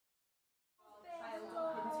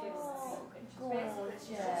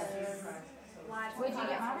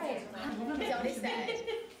get married? Is that what he said?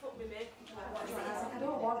 I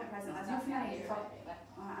don't want a present. There's nothing I need.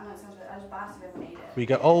 I know it sounds weird. I just buy something when I need it. We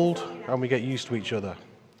get old and we get used to each other.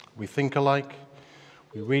 We think alike.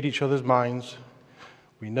 We read each other's minds.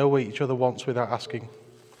 We know what each other wants without asking.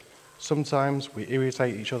 Sometimes we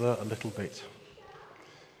irritate each other a little bit.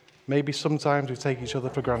 Maybe sometimes we take each other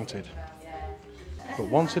for granted. But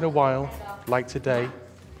once in a while, like today,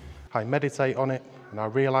 I meditate on it and I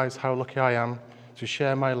realise how lucky I am to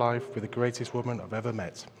share my life with the greatest woman I've ever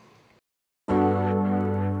met.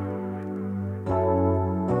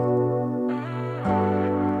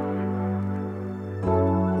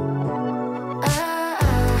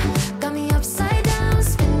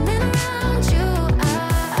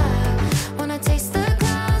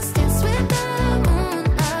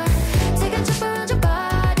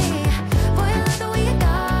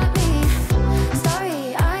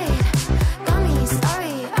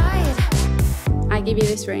 I give you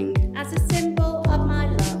this ring as a symbol of my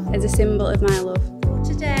love. as a symbol of my love. For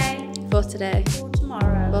today. For today. For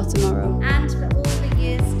tomorrow. For tomorrow. And for all the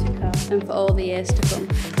years to come. And for all the years to come.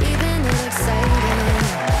 Even though exciting,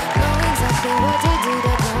 know exactly what to do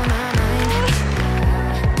to blow my mind.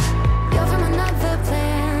 You're from another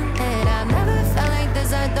planet. I've never felt like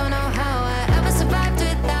this. I don't know how I ever survived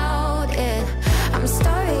without it. I'm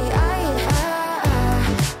starry-eyed.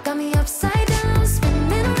 Got me upside down,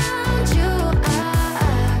 spinning around you.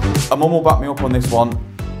 My mum will back me up on this one.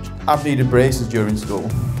 I've needed braces during school.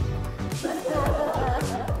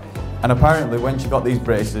 And apparently when she got these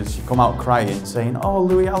braces, she come out crying, saying, "Oh,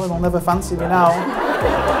 Louis Allen will never fancy me now."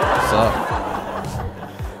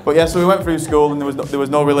 But yeah, so we went through school and there was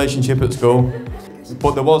no relationship at school.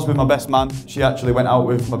 But there was with my best man. She actually went out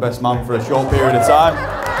with my best man for a short period of time.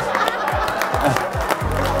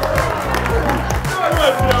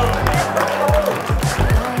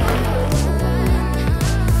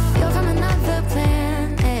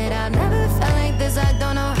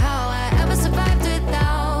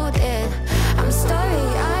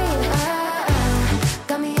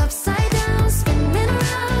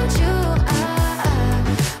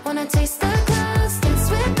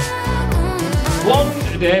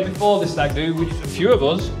 One day before the stag do, a few of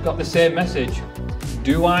us got the same message.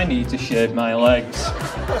 Do I need to shave my legs?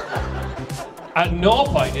 At no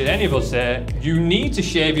point did any of us say, you need to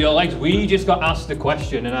shave your legs. We just got asked the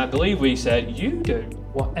question and I believe we said, you do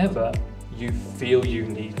whatever you feel you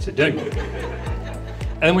need to do.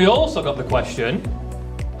 And then we also got the question,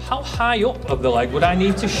 how high up of the leg would I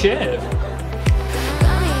need to shave?